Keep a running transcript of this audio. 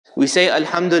We say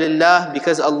Alhamdulillah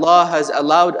because Allah has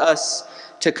allowed us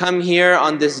to come here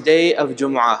on this day of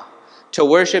Jumu'ah, to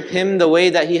worship Him the way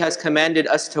that He has commanded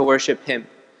us to worship Him.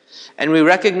 And we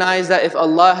recognize that if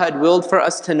Allah had willed for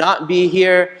us to not be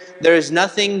here, there is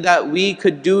nothing that we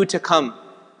could do to come.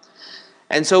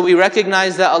 And so we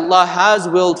recognize that Allah has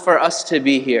willed for us to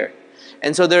be here.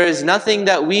 And so there is nothing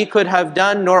that we could have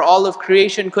done, nor all of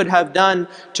creation could have done,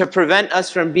 to prevent us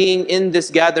from being in this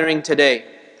gathering today.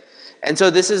 And so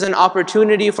this is an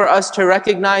opportunity for us to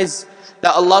recognize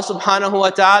that Allah subhanahu wa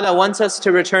ta'ala wants us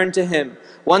to return to Him,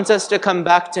 wants us to come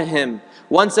back to Him,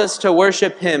 wants us to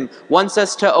worship Him, wants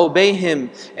us to obey Him.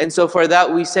 And so for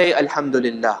that we say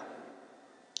Alhamdulillah.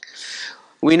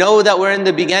 We know that we're in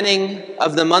the beginning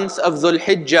of the month of Dhul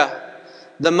Hijjah,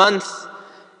 the month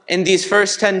in these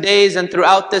first 10 days and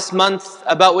throughout this month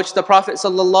about which the Prophet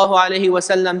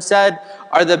ﷺ said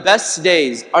are the best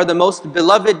days, are the most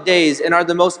beloved days, and are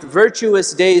the most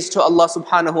virtuous days to Allah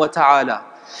subhanahu wa ta'ala.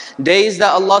 Days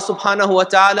that Allah subhanahu wa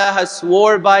ta'ala has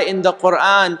swore by in the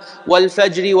Quran,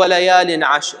 وَالْفَجْرِ وَلَيَالٍ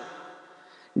عَشْرٍ.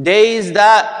 Days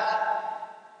that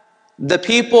the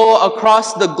people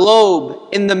across the globe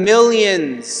in the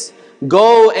millions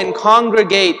go and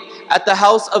congregate at the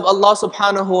house of Allah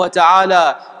subhanahu wa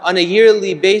ta'ala on a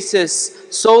yearly basis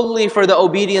solely for the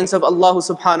obedience of Allah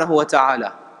subhanahu wa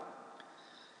ta'ala.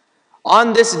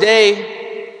 On this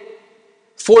day,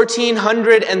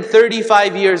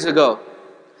 1435 years ago,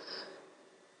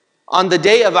 on the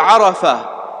day of Arafah,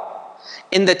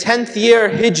 in the 10th year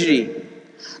Hijri,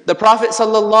 the Prophet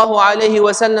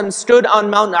ﷺ stood on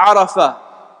Mount Arafah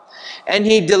and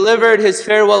he delivered his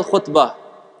farewell khutbah.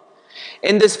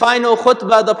 In this final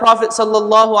khutbah, the Prophet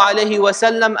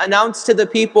ﷺ announced to the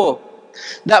people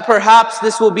that perhaps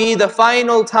this will be the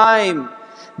final time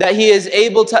that he is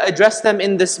able to address them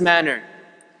in this manner.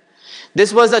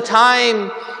 This was a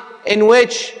time in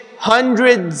which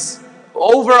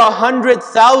over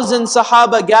 100,000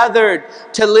 Sahaba gathered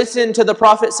to listen to the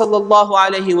Prophet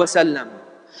ﷺ.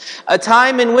 A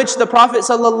time in which the Prophet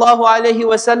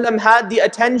ﷺ had the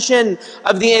attention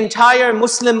of the entire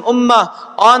Muslim Ummah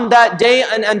on that day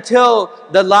and until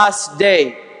the last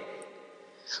day.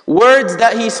 Words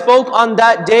that he spoke on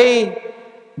that day,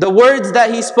 the words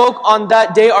that he spoke on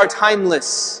that day are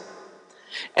timeless.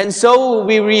 And so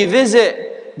we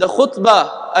revisit the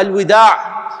khutbah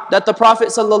al-wida' that the Prophet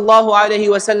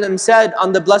ﷺ said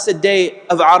on the blessed day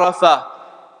of Arafah,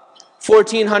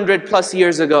 1400 plus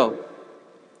years ago.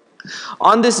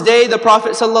 On this day, the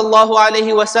Prophet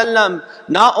ﷺ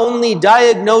not only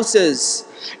diagnoses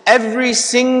every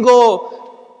single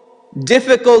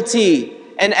difficulty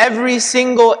and every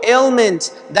single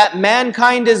ailment that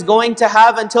mankind is going to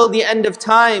have until the end of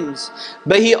times,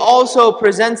 but he also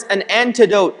presents an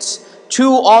antidote to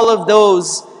all of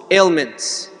those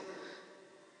ailments.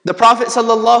 The Prophet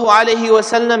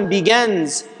ﷺ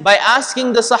begins by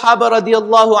asking the Sahaba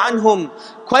radiallahu anhum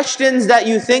questions that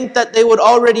you think that they would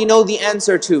already know the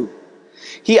answer to.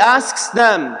 He asks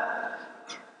them,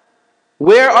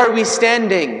 "Where are we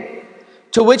standing?"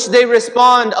 To which they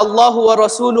respond, "Allahu wa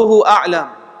rasuluhu a'lam,"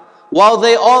 while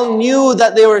they all knew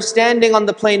that they were standing on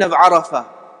the plain of Arafah.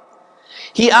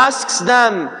 He asks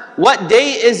them, "What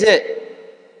day is it?"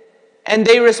 And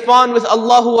they respond with,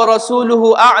 "Allahu wa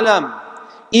rasuluhu a'lam,"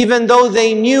 even though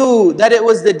they knew that it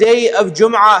was the day of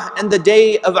Jumu'ah and the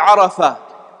day of Arafah.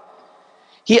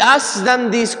 He asks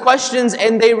them these questions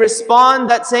and they respond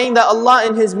that saying that Allah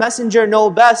and His Messenger know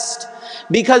best,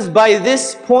 because by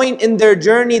this point in their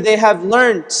journey they have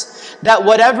learnt that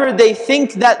whatever they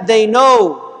think that they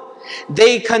know,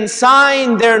 they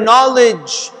consign their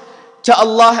knowledge to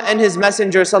Allah and His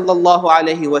Messenger sallallahu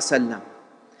alaihi wasallam.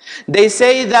 They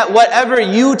say that whatever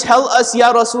you tell us,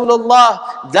 Ya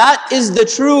Rasulullah, that is the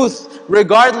truth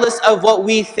regardless of what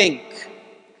we think.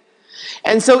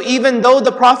 And so even though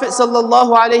the Prophet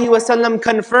ﷺ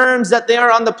confirms that they are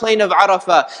on the plain of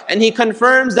Arafah, and he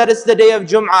confirms that it's the day of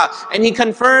Jum'ah, and he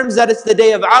confirms that it's the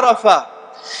day of Arafah,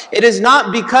 it is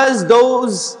not because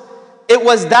it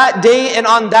was that day and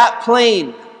on that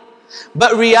plain,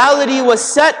 but reality was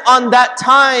set on that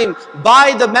time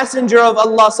by the Messenger of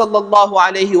Allah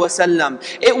ﷺ.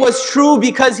 It was true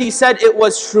because he said it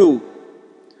was true.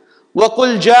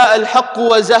 وَقُلْ جَاءَ الْحَقُّ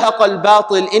وَزَهَقَ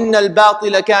الْبَاطِلِ إِنَّ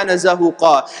الْبَاطِلَ كَانَ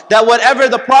زَهُوقًا. That whatever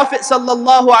the Prophet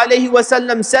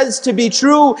ﷺ says to be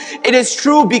true, it is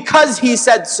true because he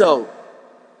said so,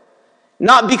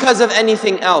 not because of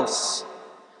anything else.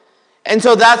 And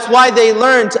so that's why they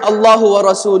learned Allahu wa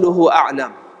rasuluhu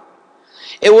a'lam.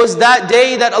 It was that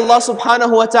day that Allah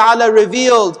subhanahu wa ta'ala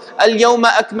revealed الْيَوْمَ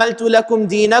أَكْمَلْتُ لَكُمْ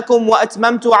دِينَكُمْ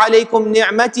وَأَتْمَمْتُ عَلَيْكُمْ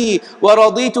نِعْمَتِي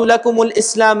وَرَضِيتُ لَكُمُ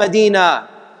الْإِسْلَامَ دِينًا.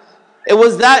 It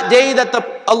was that day that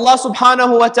Allah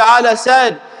subhanahu wa ta'ala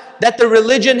said that the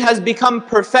religion has become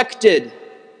perfected,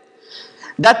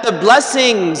 that the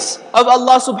blessings of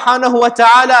Allah subhanahu wa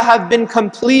ta'ala have been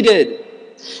completed,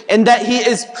 and that He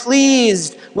is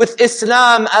pleased with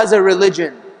Islam as a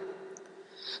religion.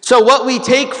 So what we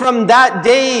take from that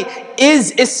day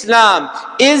is Islam,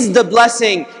 is the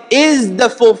blessing, is the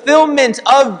fulfillment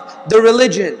of the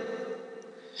religion.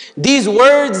 These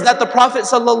words that the Prophet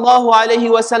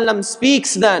ﷺ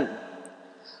speaks then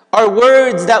are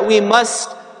words that we must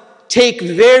take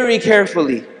very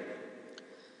carefully.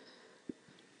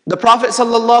 The Prophet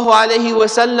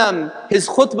ﷺ, his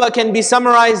khutbah can be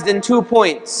summarized in 2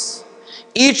 points.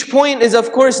 Each point is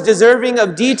of course deserving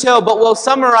of detail, but we'll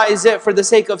summarize it for the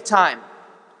sake of time.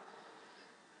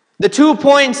 The 2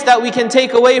 points that we can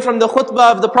take away from the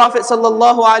khutbah of the Prophet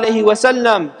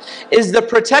ﷺ is the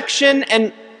protection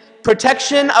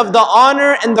of the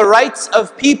honor and the rights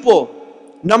of people,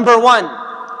 number 1.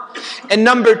 And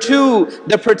number 2,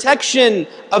 the protection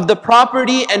of the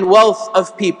property and wealth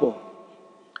of people.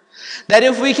 That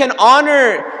if we can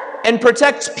honor and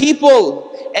protect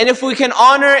people, and if we can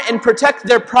honor and protect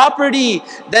their property,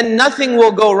 then nothing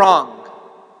will go wrong.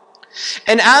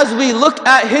 And as we look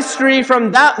at history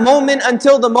from that moment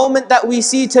until the moment that we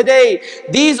see today,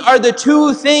 these are the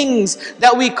 2 things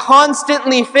that we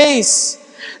constantly face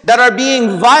that are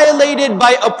being violated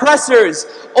by oppressors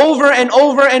over and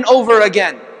over and over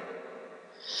again.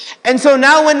 And so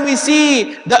now when we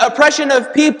see the oppression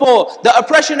of people, the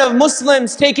oppression of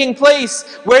Muslims taking place,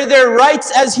 where their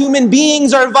rights as human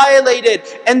beings are violated,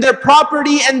 and their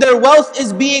property and their wealth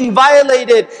is being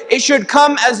violated, it should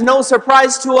come as no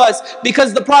surprise to us,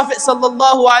 because the Prophet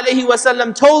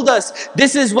ﷺ told us,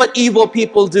 this is what evil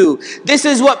people do. This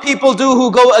is what people do who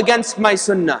go against my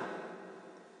sunnah.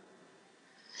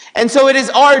 And so it is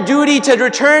our duty to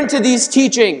return to these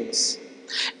teachings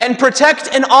and protect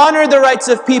and honor the rights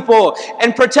of people,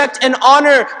 and protect and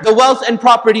honor the wealth and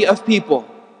property of people.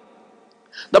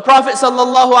 The Prophet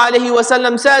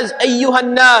ﷺ says, أَيُّهَا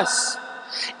النَّاسِ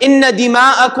إِنَّ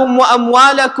دِمَاءَكُمْ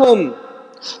وَأَمْوَالَكُمْ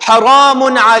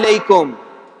حَرَامٌ عَلَيْكُمْ.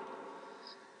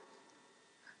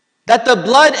 That the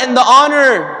blood and the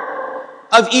honor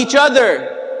of each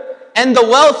other and the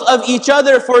wealth of each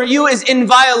other for you is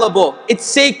inviolable. It's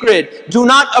sacred. Do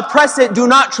not oppress it. Do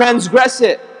not transgress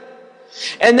it.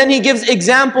 And then he gives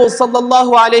examples,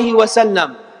 sallallahu alaihi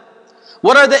wasallam.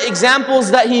 What are the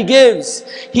examples that he gives?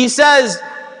 He says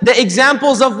the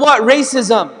examples of what?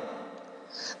 Racism.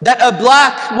 That a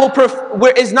black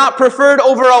is not preferred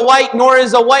over a white, nor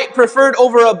is a white preferred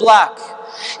over a black.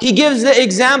 He gives the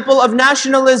example of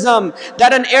nationalism,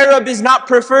 that an Arab is not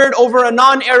preferred over a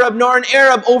non-Arab, nor an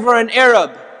Arab over an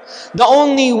Arab. The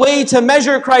only way to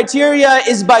measure criteria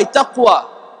is by taqwa.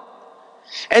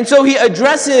 And so he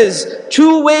addresses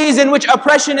 2 ways in which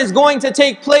oppression is going to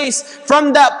take place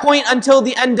from that point until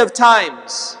the end of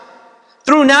times.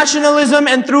 Through nationalism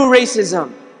and through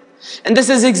racism. And this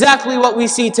is exactly what we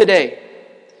see today.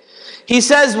 He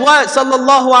says what?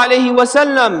 Sallallahu alayhi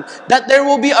wasallam, that there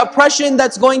will be oppression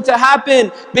that's going to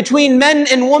happen between men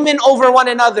and women over one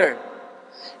another.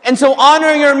 And so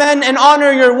honor your men and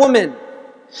honor your women,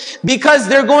 because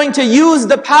they're going to use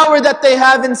the power that they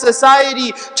have in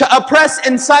society to oppress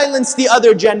and silence the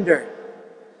other gender.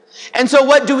 And so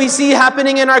what do we see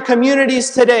happening in our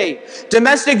communities today?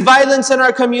 Domestic violence in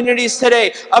our communities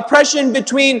today. Oppression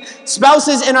between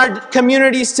spouses in our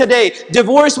communities today.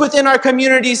 Divorce within our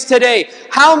communities today.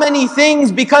 How many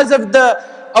things because of the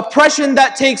oppression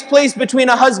that takes place between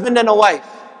a husband and a wife?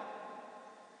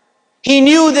 He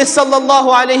knew this,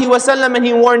 sallallahu alaihi wasallam, and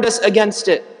he warned us against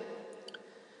it.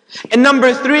 And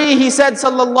number 3, he said,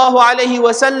 sallallahu alaihi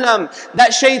wasallam,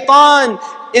 that shaitan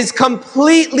is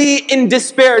completely in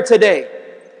despair today,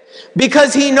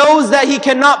 because he knows that he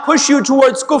cannot push you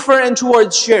towards kufr and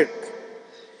towards shirk.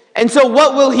 And so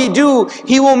what will he do?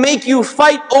 He will make you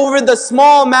fight over the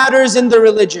small matters in the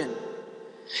religion.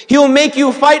 He will make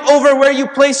you fight over where you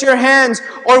place your hands,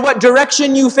 or what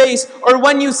direction you face, or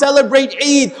when you celebrate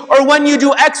Eid, or when you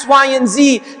do X, Y, and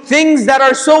Z. Things that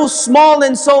are so small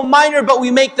and so minor, but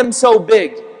we make them so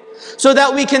big. So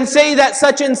that we can say that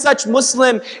such and such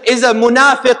Muslim is a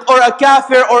munafiq, or a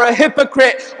kafir, or a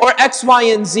hypocrite, or X, Y,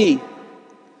 and Z.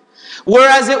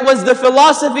 Whereas it was the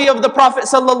philosophy of the Prophet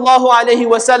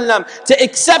ﷺ to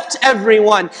accept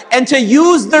everyone and to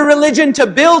use the religion to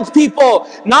build people,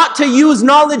 not to use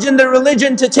knowledge in the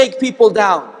religion to take people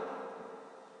down.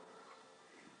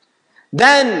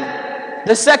 Then,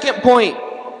 the second point,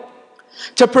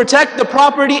 to protect the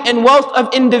property and wealth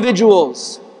of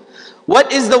individuals.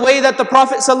 What is the way that the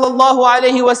Prophet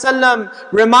ﷺ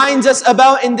reminds us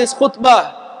about in this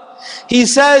khutbah? He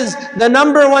says the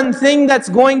number one thing that's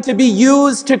going to be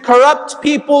used to corrupt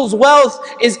people's wealth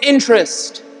is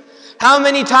interest. How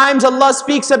many times Allah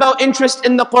speaks about interest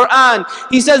in the Quran?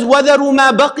 He says, وَذَرُوا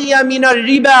مَا بَقِيَ مِنَ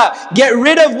الرِّبَى. Get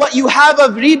rid of what you have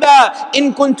of riba,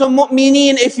 إِن كُنتُم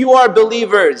مُؤْمِنِينَ, if you are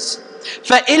believers.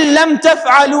 فَإِن لَمْ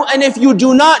تَفْعَلُوا, and if you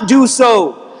do not do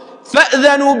so,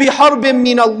 فَأْذَنُوا بِحَرْبٍ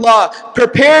مِّنَ اللَّهِ.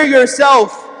 Prepare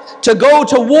yourself to go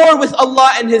to war with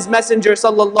Allah and His Messenger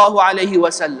sallallahu alaihi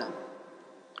wasallam.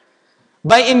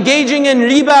 By engaging in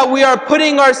riba, we are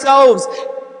putting ourselves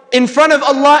in front of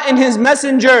Allah and His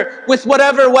Messenger with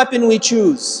whatever weapon we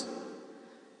choose.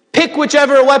 Pick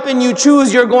whichever weapon you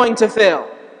choose, you're going to fail.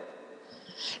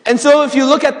 And so if you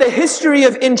look at the history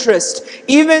of interest,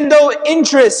 even though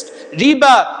interest,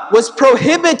 riba, was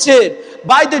prohibited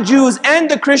by the Jews and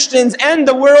the Christians and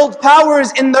the world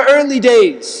powers in the early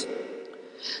days,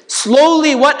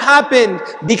 slowly what happened?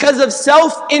 Because of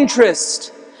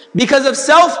self-interest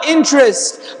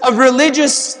of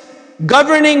religious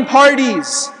governing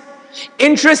parties,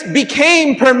 interest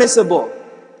became permissible.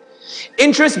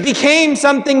 Interest became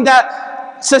something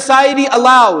that society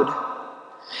allowed.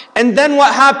 And then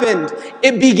what happened?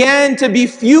 It began to be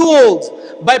fueled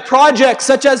by projects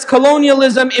such as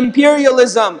colonialism,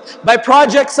 imperialism, by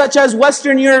projects such as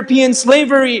Western European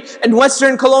slavery and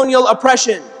Western colonial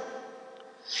oppression.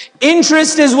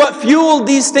 Interest is what fueled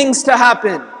these things to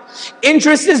happen.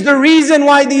 Interest is the reason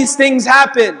why these things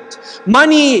happened.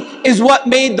 Money is what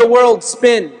made the world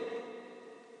spin.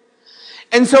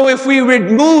 And so if we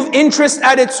remove interest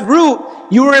at its root,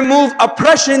 you remove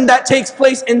oppression that takes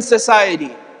place in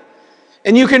society.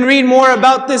 And you can read more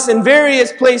about this in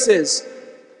various places.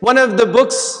 One of the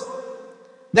books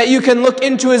that you can look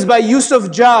into is by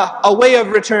Yusuf Jah, A Way of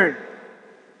Return.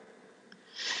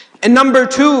 And number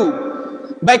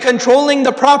two, by controlling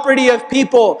the property of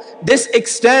people, this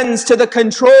extends to the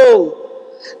control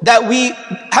that we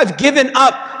have given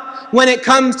up when it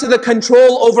comes to the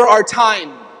control over our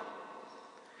time.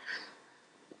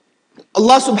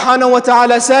 Allah subhanahu wa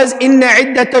ta'ala says, إِنَّ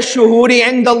عِدَّةَ الشُّهُورِ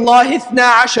عِنْدَ اللَّهِ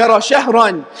 12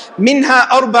 شَهْرًا مِنْهَا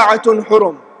أَرْبَعَةٌ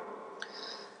حُرُمٌ.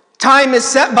 Time is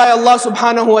set by Allah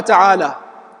subhanahu wa ta'ala.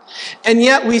 And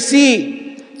yet we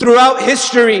see throughout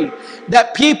history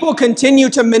that people continue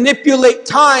to manipulate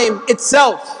time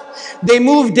itself. They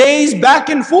move days back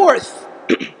and forth.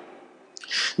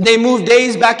 They move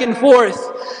days back and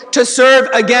forth to serve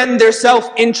again their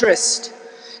self-interest.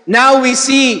 Now we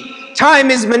see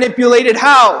time is manipulated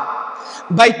how?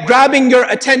 By grabbing your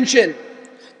attention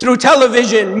through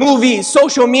television, movies,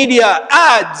 social media,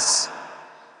 ads.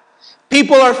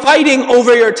 People are fighting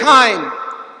over your time.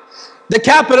 The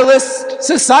capitalist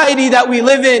society that we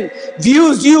live in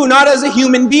views you not as a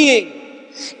human being.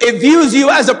 It views you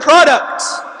as a product.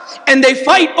 And they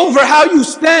fight over how you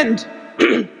spend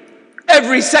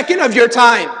every second of your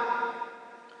time.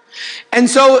 And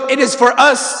so it is for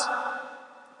us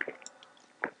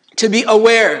to be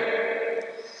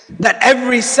aware that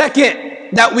every second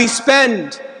that we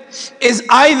spend is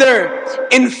either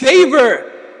in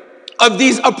favor of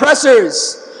these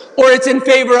oppressors or it's in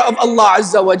favor of Allah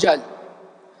Azza wa Jal.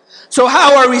 So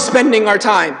how are we spending our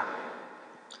time?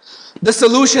 The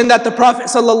solution that the Prophet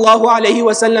sallallahu alaihi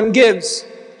wasallam gives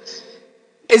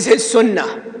is his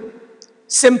sunnah.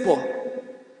 Simple.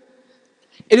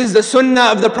 It is the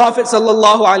sunnah of the Prophet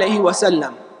sallallahu alaihi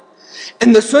wasallam.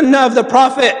 And the sunnah of the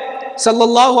Prophet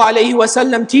sallallahu alaihi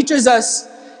wasallam teaches us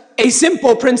a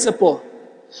simple principle,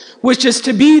 which is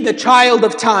to be the child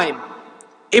of time,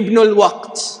 Ibnul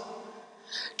Waqt.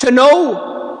 To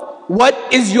know what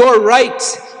is your right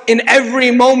in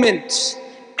every moment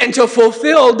and to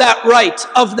fulfill that right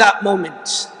of that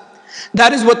moment.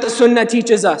 That is what the sunnah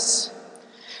teaches us.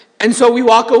 And so we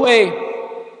walk away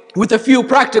with a few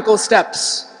practical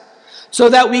steps so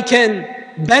that we can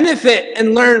benefit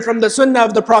and learn from the sunnah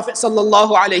of the Prophet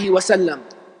sallallahu alaihi wasallam.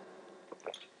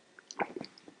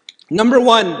 Number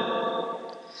one,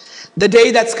 the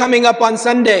day that's coming up on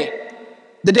Sunday,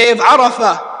 the day of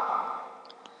Arafah.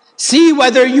 See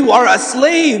whether you are a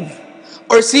slave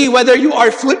or see whether you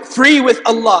are free with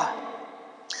Allah.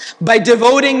 By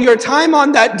devoting your time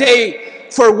on that day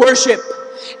for worship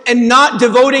and not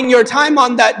devoting your time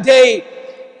on that day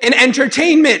in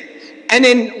entertainment and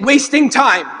in wasting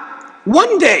time.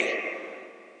 One day.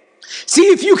 See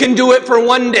if you can do it for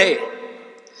one day.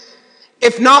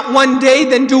 If not one day,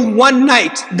 then do one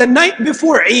night, the night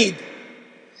before Eid.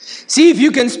 See if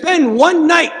you can spend one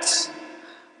night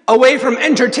away from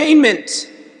entertainment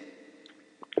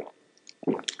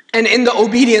and in the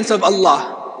obedience of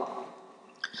Allah.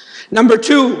 Number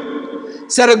two,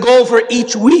 set a goal for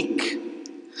each week.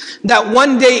 That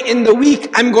one day in the week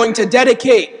I'm going to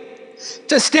dedicate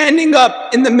to standing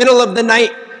up in the middle of the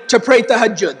night to pray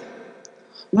tahajjud.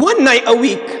 One night a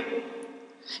week.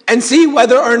 And see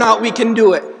whether or not we can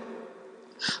do it.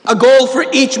 A goal for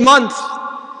each month.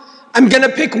 I'm going to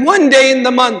pick one day in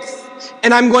the month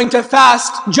and I'm going to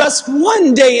fast just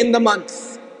one day in the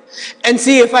month and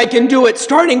see if I can do it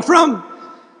starting from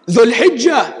Dhul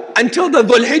Hijjah until the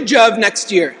Dhul Hijjah of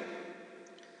next year.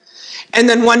 And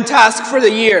then one task for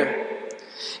the year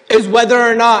is whether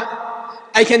or not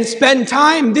I can spend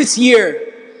time this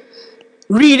year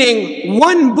reading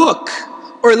one book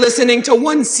or listening to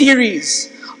one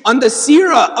series on the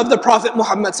seerah of the Prophet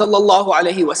Muhammad sallallahu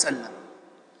alaihi wasallam.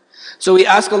 So we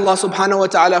ask Allah subhanahu wa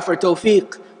ta'ala for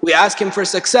tawfiq. We ask Him for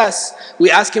success.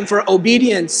 We ask Him for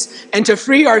obedience and to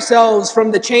free ourselves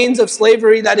from the chains of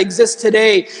slavery that exist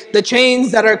today, the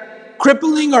chains that are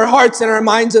crippling our hearts and our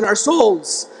minds and our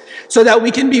souls, so that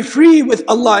we can be free with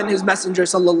Allah and His Messenger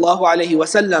sallallahu alaihi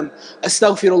wasallam.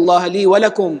 Astaghfirullah li wa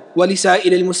lakum wa li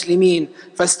sa'iril muslimin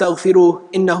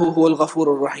fastaghfiruhu innahu huwal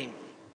ghafurur rahim.